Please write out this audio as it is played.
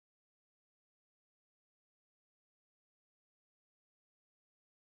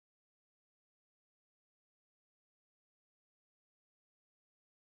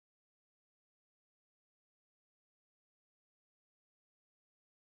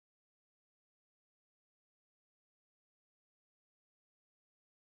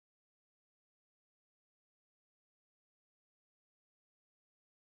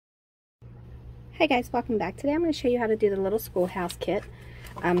Hi guys, welcome back. Today I'm going to show you how to do the little schoolhouse kit.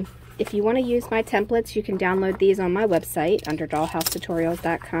 If you want to use my templates, you can download these on my website under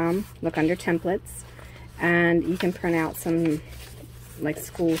dollhousetutorials.com. Look under templates, and you can print out some like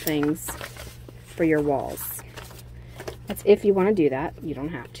school things for your walls. That's if you want to do that. You don't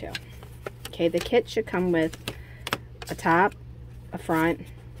have to. Okay, the kit should come with a top, a front,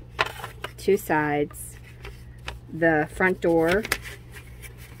 two sides, the front door,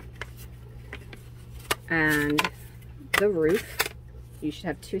 and the roof. You should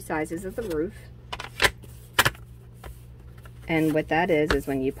have two sizes of the roof. And what that is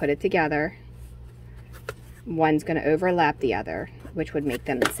when you put it together, one's going to overlap the other, which would make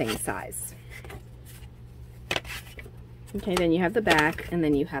them the same size. Okay, then you have the back, and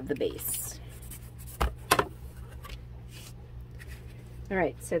then you have the base.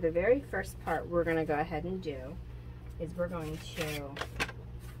 Alright, so the very first part we're going to go ahead and do is we're going to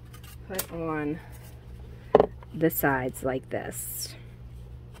put on the sides like this.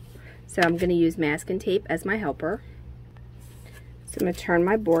 So I'm going to use masking tape as my helper. So I'm going to turn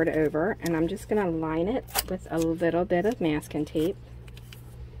my board over, and I'm just going to line it with a little bit of masking tape.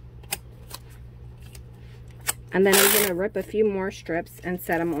 And then I'm going to rip a few more strips and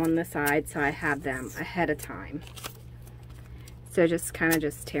set them on the side so I have them ahead of time. So just kind of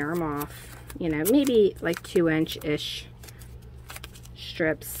just tear them off, you know, maybe like 2-inch-ish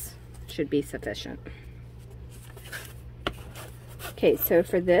strips should be sufficient. Okay, so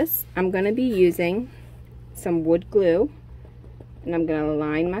for this, I'm going to be using some wood glue, and I'm going to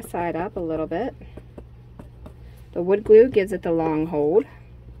line my side up a little bit. The wood glue gives it the long hold.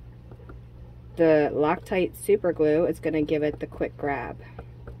 The Loctite super glue is going to give it the quick grab.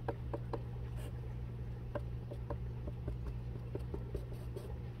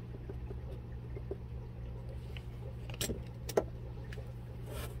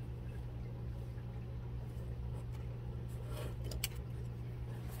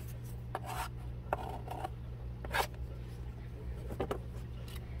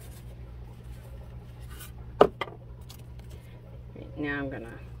 Now I'm going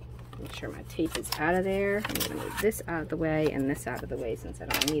to make sure my tape is out of there. I'm going to move this out of the way and this out of the way since I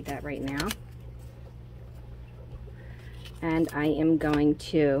don't need that right now. And I am going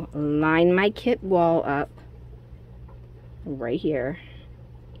to line my kit wall up right here,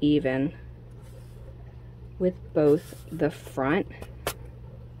 even with both the front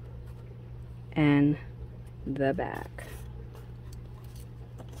and the back.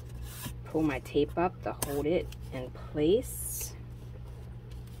 Pull my tape up to hold it in place.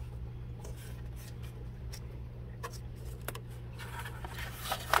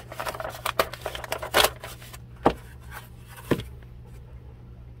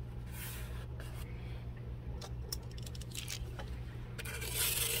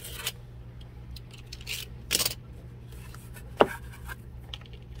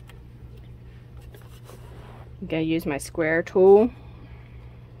 I'm going to use my square tool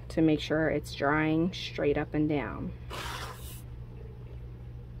to make sure it's drying straight up and down.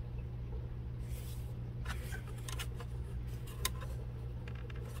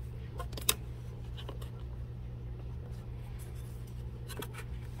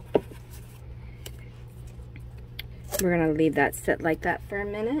 We're going to leave that sit like that for a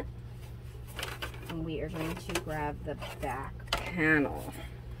minute, and we are going to grab the back panel,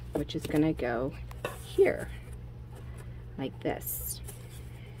 which is going to go here like this.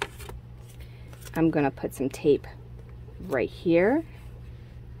 I'm going to put some tape right here,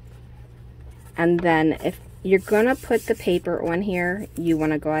 and then if you're going to put the paper on here, you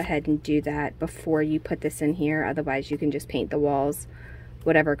want to go ahead and do that before you put this in here. Otherwise you can just paint the walls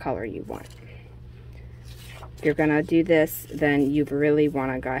whatever color you want. If you're going to do this, then you really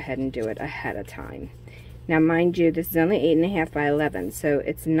want to go ahead and do it ahead of time. Now mind you, this is only 8.5 by 11, so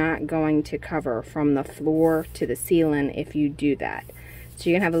it's not going to cover from the floor to the ceiling if you do that. So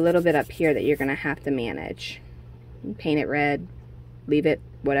you're going to have a little bit up here that you're going to have to manage. Paint it red, leave it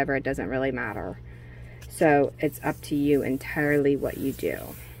whatever, it doesn't really matter. So it's up to you entirely what you do.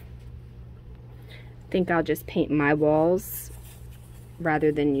 I think I'll just paint my walls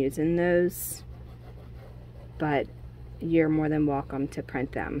rather than using those, but you're more than welcome to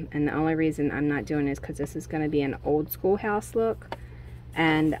print them. And the only reason I'm not doing it is because this is going to be an old schoolhouse look,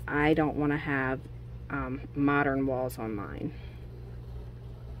 and I don't want to have modern walls on mine.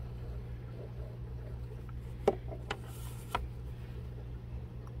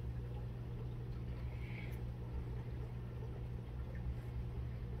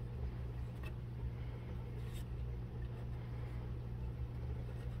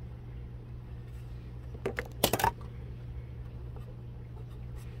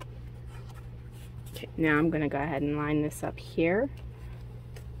 Okay, now I'm going to go ahead and line this up here,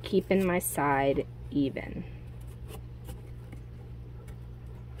 keeping my side even.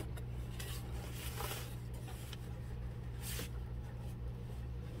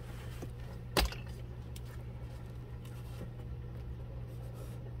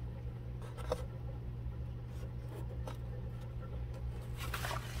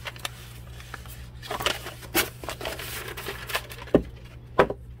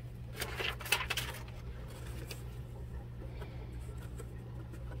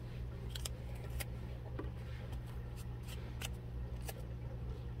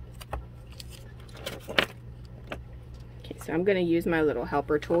 So I'm going to use my little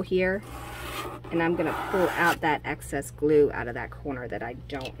helper tool here, and I'm going to pull out that excess glue out of that corner that I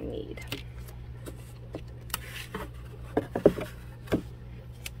don't need.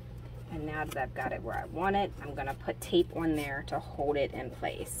 And now that I've got it where I want it, I'm going to put tape on there to hold it in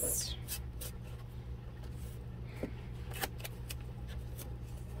place.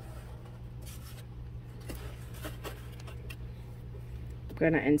 I'm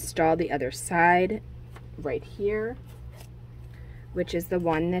going to install the other side right here, which is the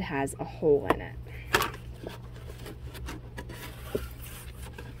one that has a hole in it.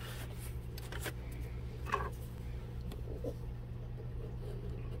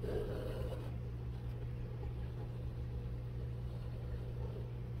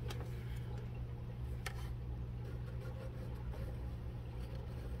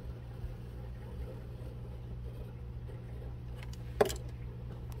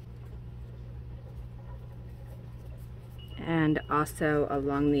 And also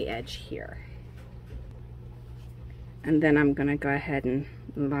along the edge here. And then I'm going to go ahead and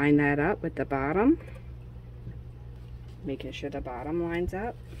line that up with the bottom, making sure the bottom lines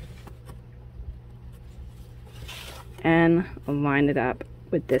up, and line it up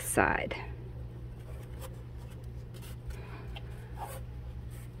with this side.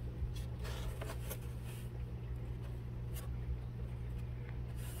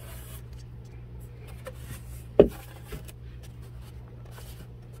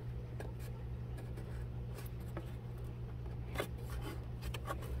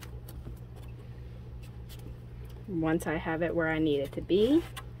 Once I have it where I need it to be,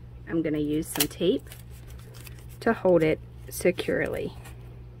 I'm going to use some tape to hold it securely.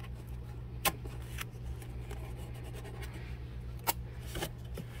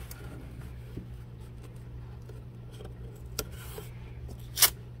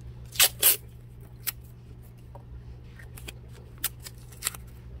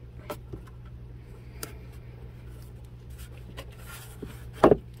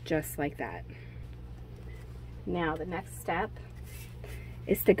 Just like that. Now the next step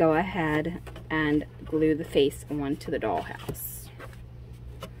is to go ahead and glue the face onto the dollhouse.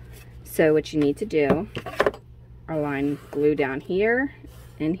 So what you need to do are line glue down here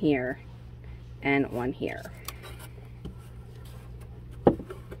and here and one here.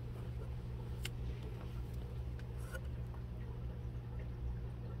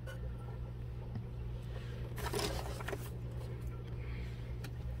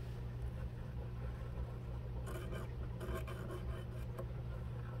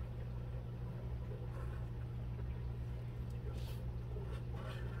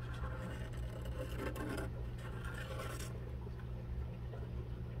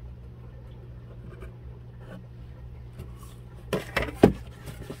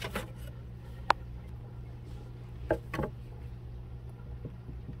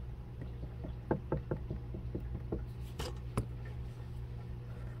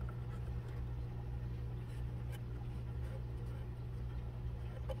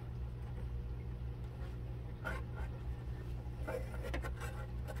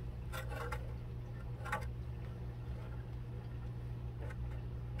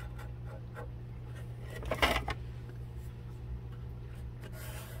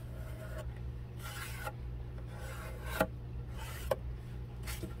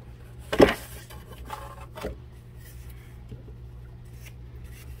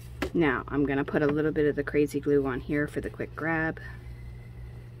 Now I'm going to put a little bit of the crazy glue on here for the quick grab.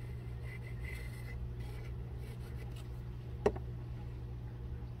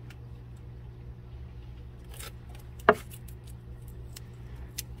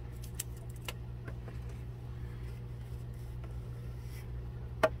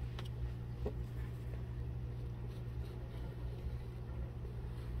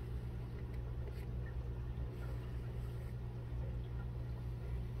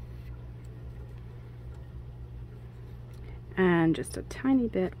 And just a tiny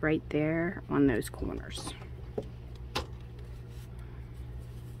bit right there on those corners.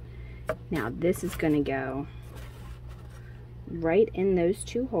 Now this is going to go right in those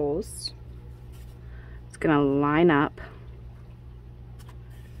two holes. It's going to line up,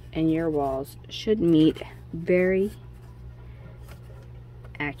 and your walls should meet very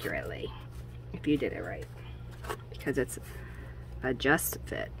accurately if you did it right, because it's a just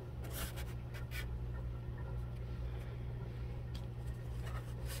fit.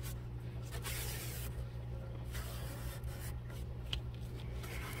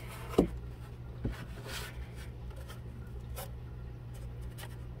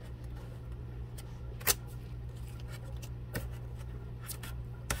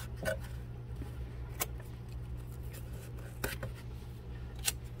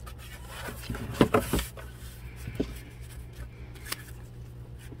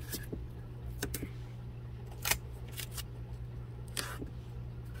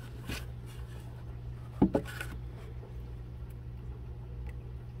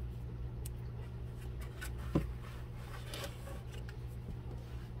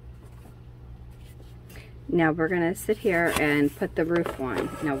 Now we're going to sit here and put the roof on.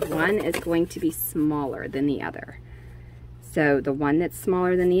 Now one is going to be smaller than the other. So the one that's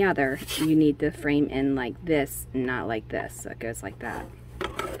smaller than the other, you need the frame in like this, not like this. So it goes like that.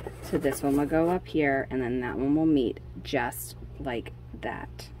 So this one will go up here, and then that one will meet just like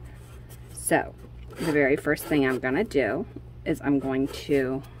that. So the very first thing I'm going to do is I'm going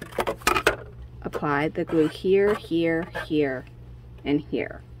to apply the glue here, here, here, and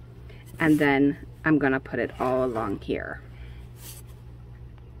here. And then I'm going to put it all along here.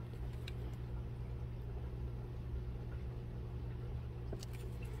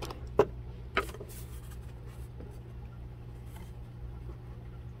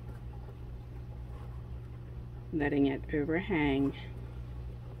 Letting it overhang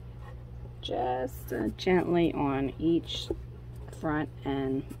just gently on each front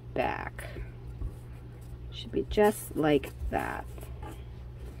and back. Should be just like that.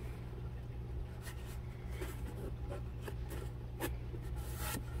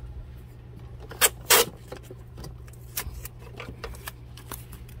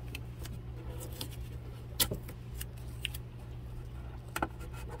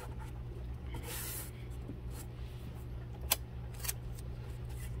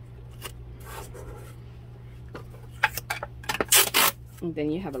 And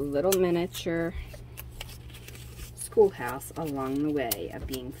then you have a little miniature schoolhouse along the way of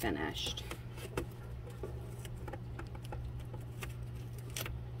being finished.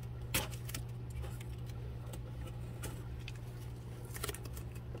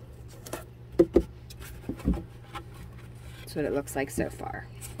 That's what it looks like so far.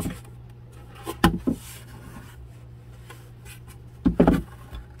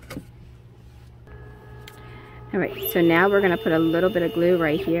 Alright, so now we're going to put a little bit of glue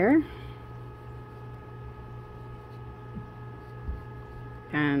right here.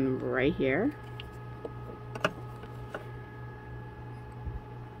 And right here.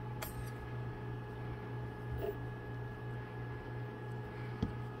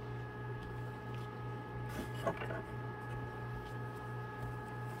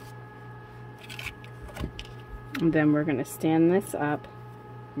 And then we're going to stand this up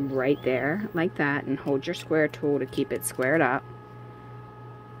right there like that, and hold your square tool to keep it squared up.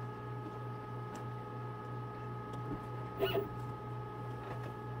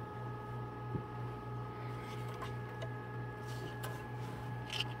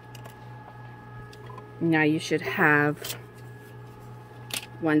 Now you should have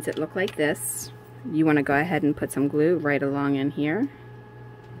ones that look like this. You want to go ahead and put some glue right along in here.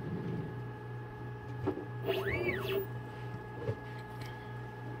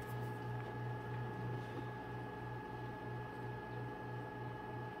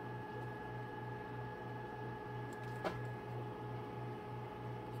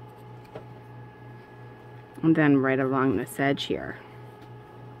 And then right along this edge here.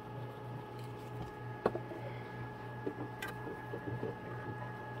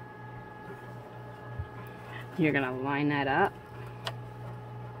 You're going to line that up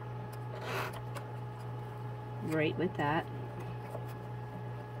right with that.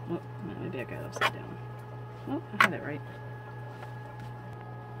 Oh, maybe I got it upside down. Oh, I had it right.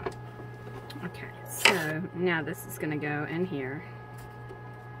 Okay, so now this is going to go in here.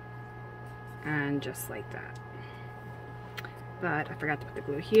 And just like that. But I forgot to put the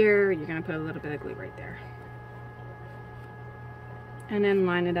glue here. You're going to put a little bit of glue right there. And then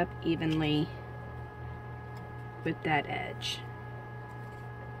line it up evenly with that edge.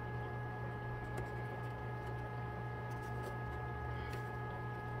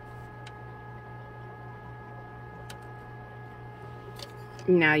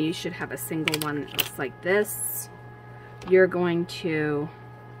 Now you should have a single one that looks like this. You're going to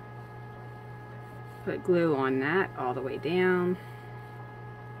put glue on that all the way down.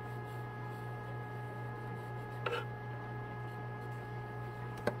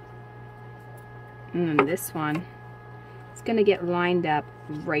 And then this one is going to get lined up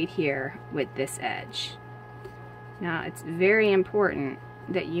right here with this edge. Now it's very important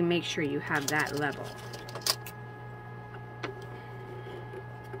that you make sure you have that level.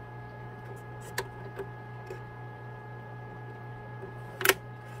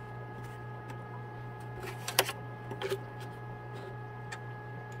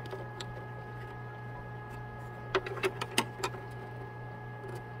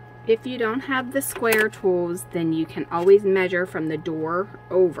 If you don't have the square tools, then you can always measure from the door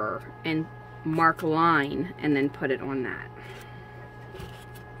over and mark a line and then put it on that.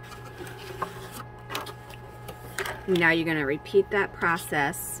 Now you're going to repeat that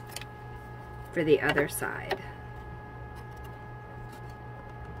process for the other side.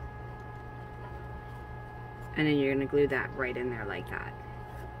 And then you're going to glue that right in there like that.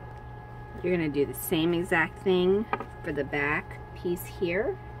 You're going to do the same exact thing for the back piece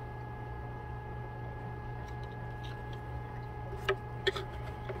here.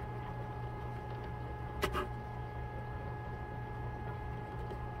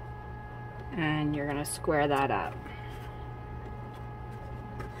 And you're going to square that up.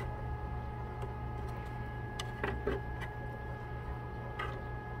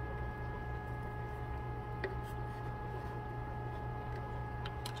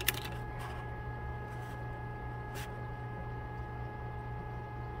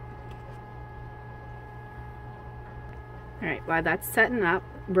 Alright, while that's setting up,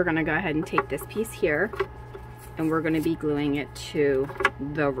 we're going to go ahead and take this piece here and we're going to be gluing it to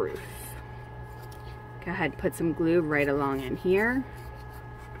the roof. Go ahead and put some glue right along in here.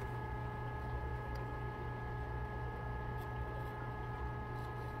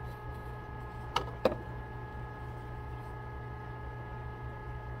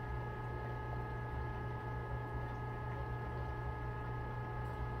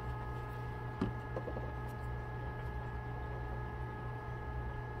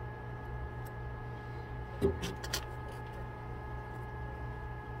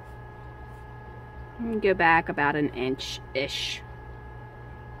 And go back about an inch-ish.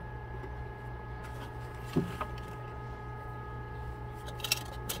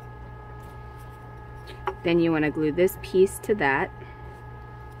 Then you want to glue this piece to that.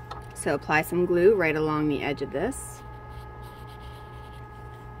 So apply some glue right along the edge of this.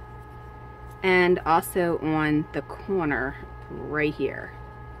 And also on the corner right here.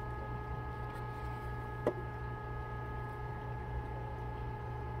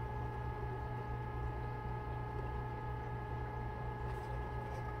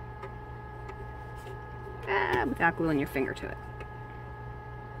 Without gluing your finger to it.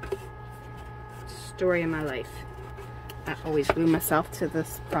 Story of my life. I always glue myself to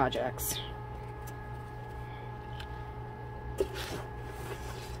this projects.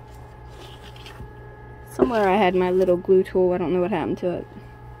 Somewhere I had my little glue tool. I don't know what happened to it.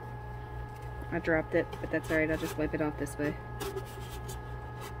 I dropped it, but that's alright. I'll just wipe it off this way.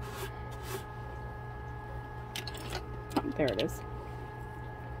 Oh, there it is.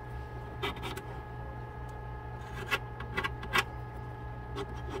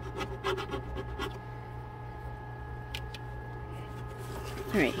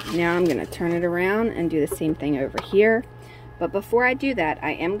 Alright, now I'm going to turn it around and do the same thing over here. But before I do that,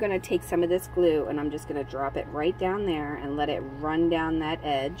 I am going to take some of this glue and I'm just going to drop it right down there and let it run down that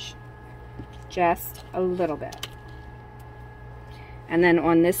edge just a little bit. And then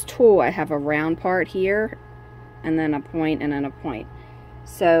on this tool, I have a round part here and then a point and then a point.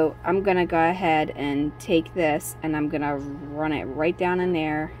 So I'm going to go ahead and take this and I'm going to run it right down in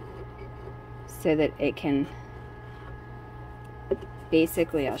there so that it can...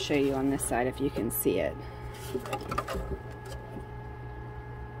 Basically, I'll show you on this side if you can see it.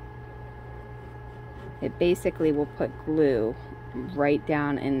 It basically will put glue right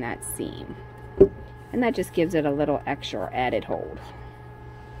down in that seam. And that just gives it a little extra added hold.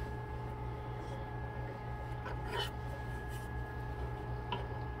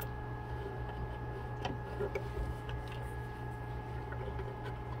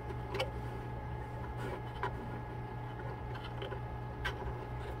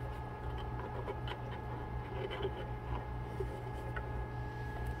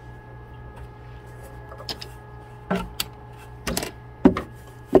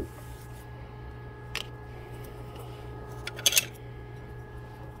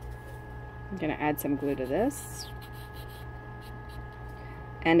 I'm going to add some glue to this.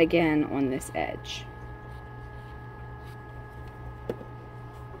 and again on this edge.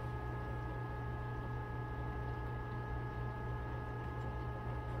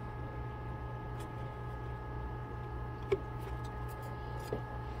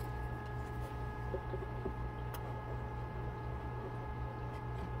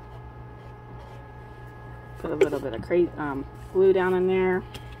 Put a little bit of glue down in there.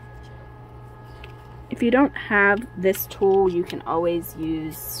 If you don't have this tool, you can always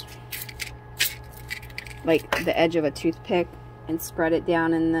use like the edge of a toothpick and spread it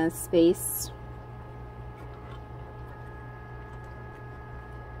down in the space.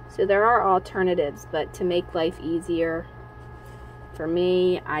 So there are alternatives, but to make life easier for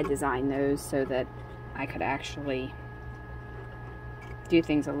me, I designed those so that I could actually do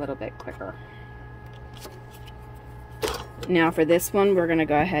things a little bit quicker. Now for this one, we're going to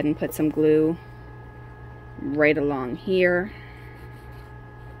go ahead and put some glue right along here.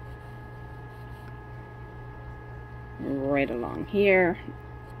 Right along here.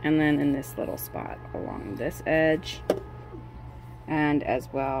 And then in this little spot along this edge. And as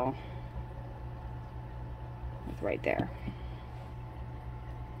well right there.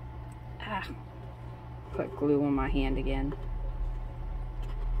 Ah, put glue on my hand again.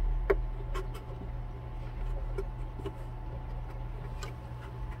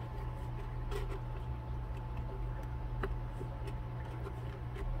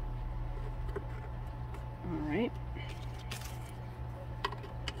 Alright.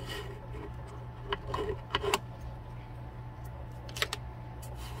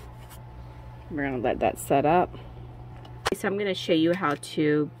 We're going to let that set up. So I'm going to show you how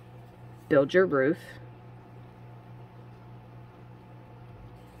to build your roof.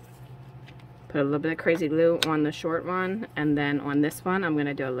 Put a little bit of crazy glue on the short one, and then on this one I'm going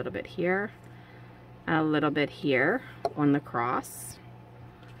to do a little bit here, a little bit here on the cross.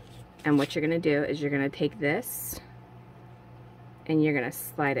 And what you're going to do is you're going to take this and you're going to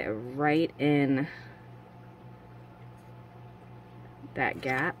slide it right in that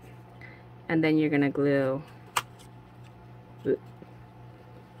gap. And then you're going to glue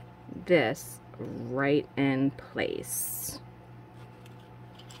this right in place.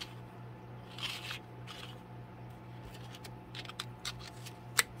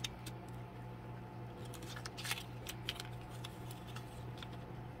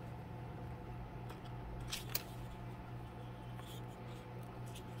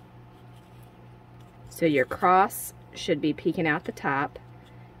 So your cross should be peeking out the top,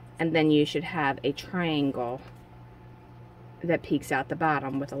 and then you should have a triangle that peeks out the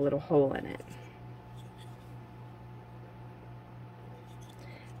bottom with a little hole in it.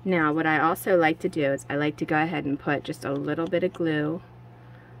 Now what I also like to do is I like to go ahead and put just a little bit of glue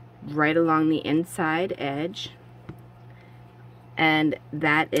right along the inside edge, and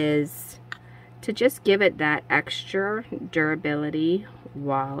that is to just give it that extra durability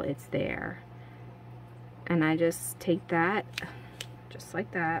while it's there. And I just take that just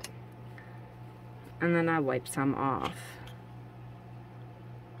like that, and then I wipe some off.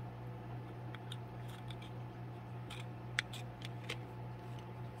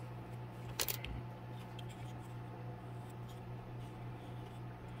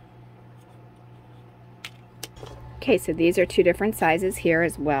 Okay, so these are two different sizes here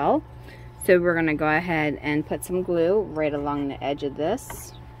as well. So we're going to go ahead and put some glue right along the edge of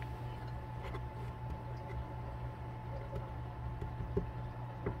this.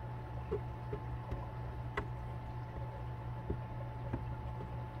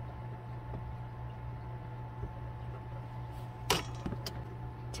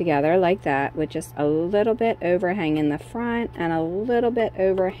 Together like that, with just a little bit overhanging the front and a little bit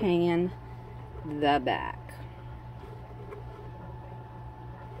overhanging the back.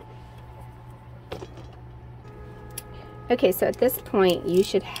 Okay, so at this point you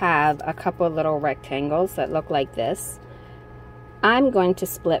should have a couple of little rectangles that look like this. I'm going to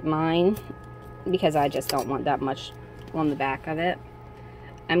split mine because I just don't want that much on the back of it.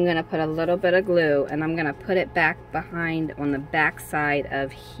 I'm going to put a little bit of glue and I'm going to put it back behind on the back side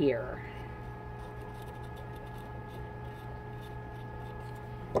of here.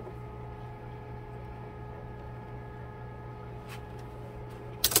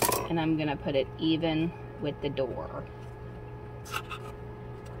 And I'm going to put it even with the door.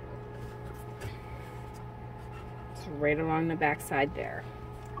 It's right along the back side there.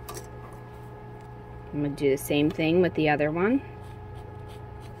 I'm going to do the same thing with the other one.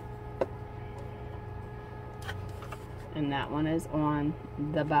 And that one is on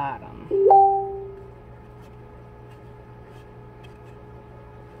the bottom.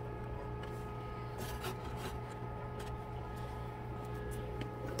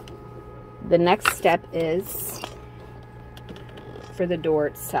 The next step is for the door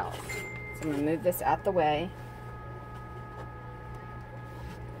itself. So I'm going to move this out the way.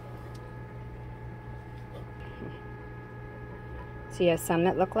 So you have some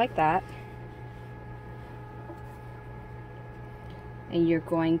that look like that. And you're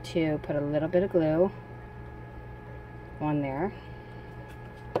going to put a little bit of glue on there.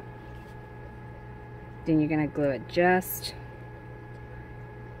 Then you're going to glue it just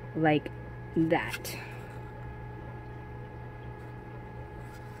like that.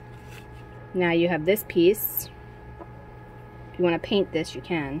 Now you have this piece. If you want to paint this, you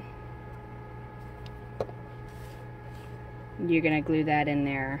can. You're going to glue that in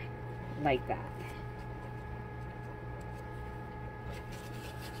there like that.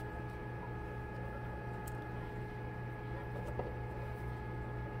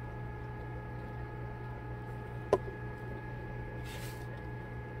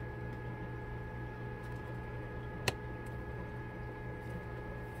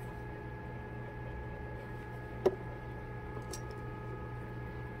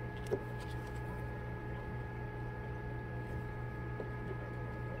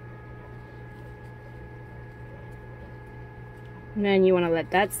 And then you want to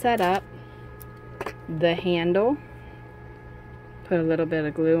let that set up. The handle, put a little bit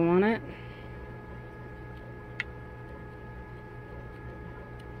of glue on it.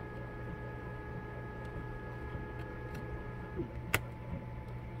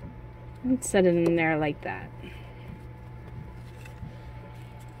 And set it in there like that.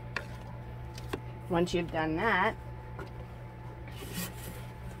 Once you've done that,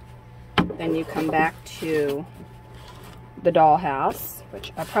 then you come back to the dollhouse,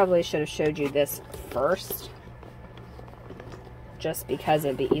 which I probably should have showed you this first, just because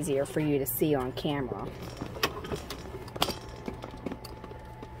it'd be easier for you to see on camera.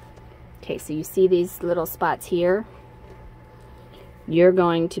 Okay, so you see these little spots here? You're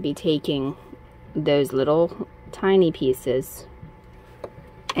going to be taking those little tiny pieces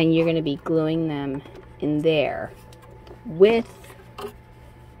and you're going to be gluing them in there with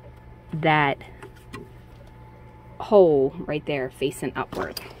that hole right there facing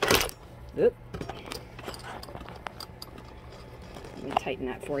upward. Oop. Let me tighten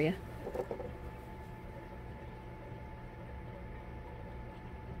that for you.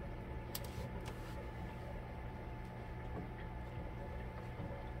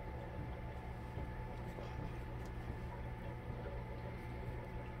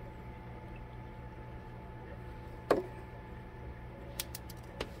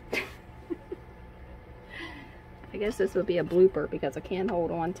 I guess this would be a blooper because I can't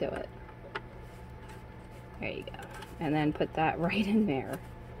hold on to it. There you go. And then put that right in there.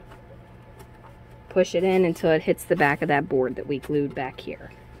 Push it in until it hits the back of that board that we glued back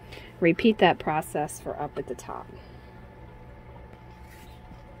here. Repeat that process for up at the top.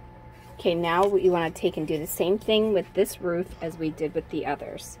 Okay, now what you want to take and do the same thing with this roof as we did with the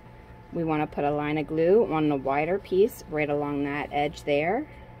others. We want to put a line of glue on the wider piece right along that edge there.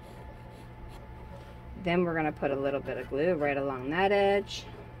 Then we're going to put a little bit of glue right along that edge,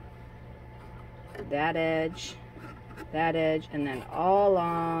 and then all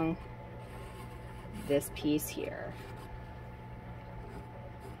along this piece here.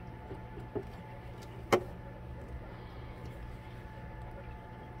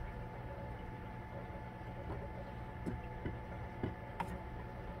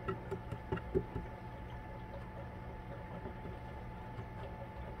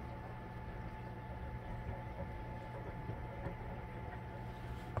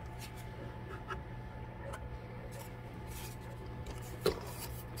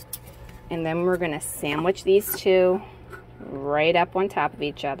 And then we're going to sandwich these two right up on top of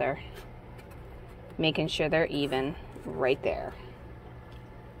each other, making sure they're even right there.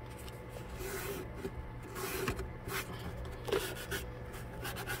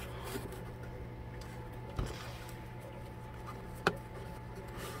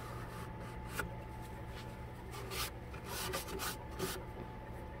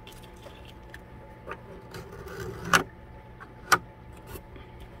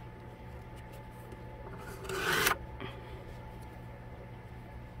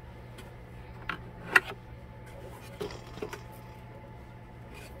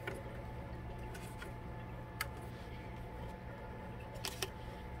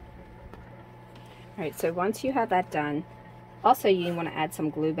 Alright, so once you have that done, also you want to add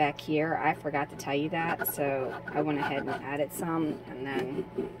some glue back here. I forgot to tell you that, so I went ahead and added some, and then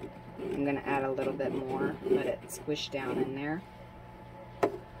I'm going to add a little bit more, let it squish down in there.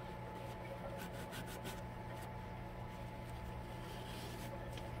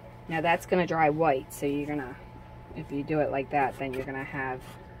 Now that's going to dry white, so you're going to, if you do it like that, then you're going to have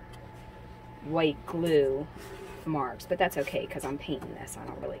white glue marks. But that's okay because I'm painting this. I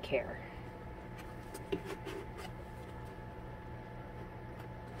don't really care.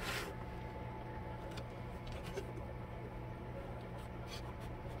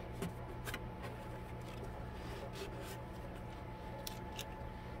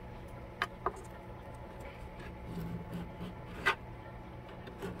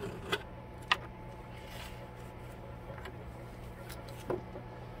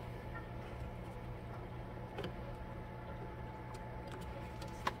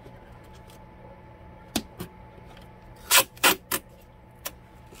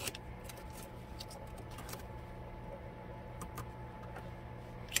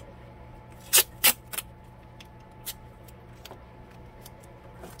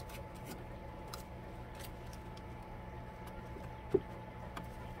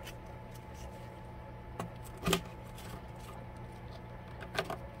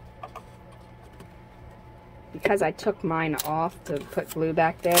 Because I took mine off to put glue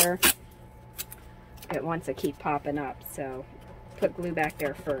back there, it wants to keep popping up, so put glue back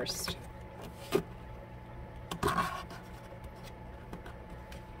there first.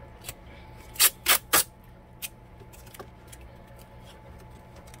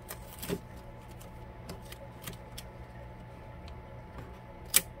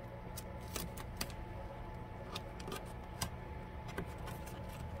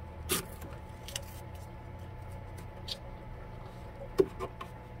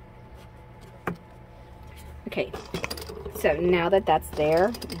 Okay, so now that that's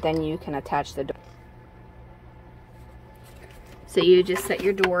there, then you can attach the door. So you just set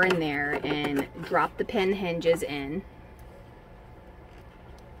your door in there and drop the pin hinges in.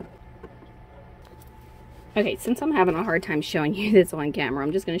 Okay, since I'm having a hard time showing you this on camera,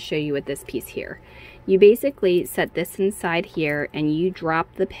 I'm just going to show you with this piece here. You basically set this inside here and you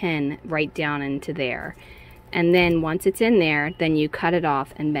drop the pin right down into there. And then once it's in there, then you cut it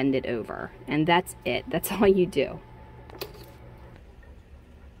off and bend it over. And that's it. That's all you do.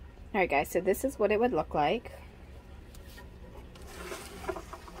 Alright guys, so this is what it would look like.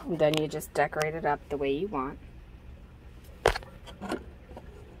 And then you just decorate it up the way you want.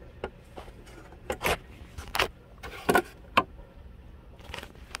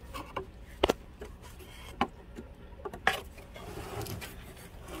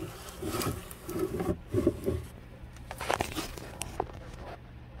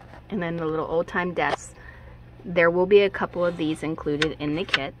 And then the little old-time desks. There will be a couple of these included in the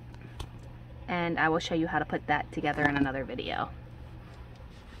kit, and I will show you how to put that together in another video.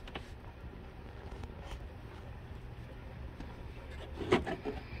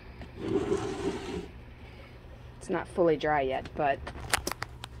 It's not fully dry yet, but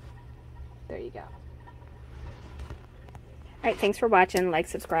there you go. Alright, thanks for watching. Like,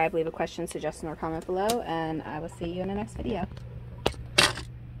 subscribe, leave a question, suggestion, or comment below, and I will see you in the next video.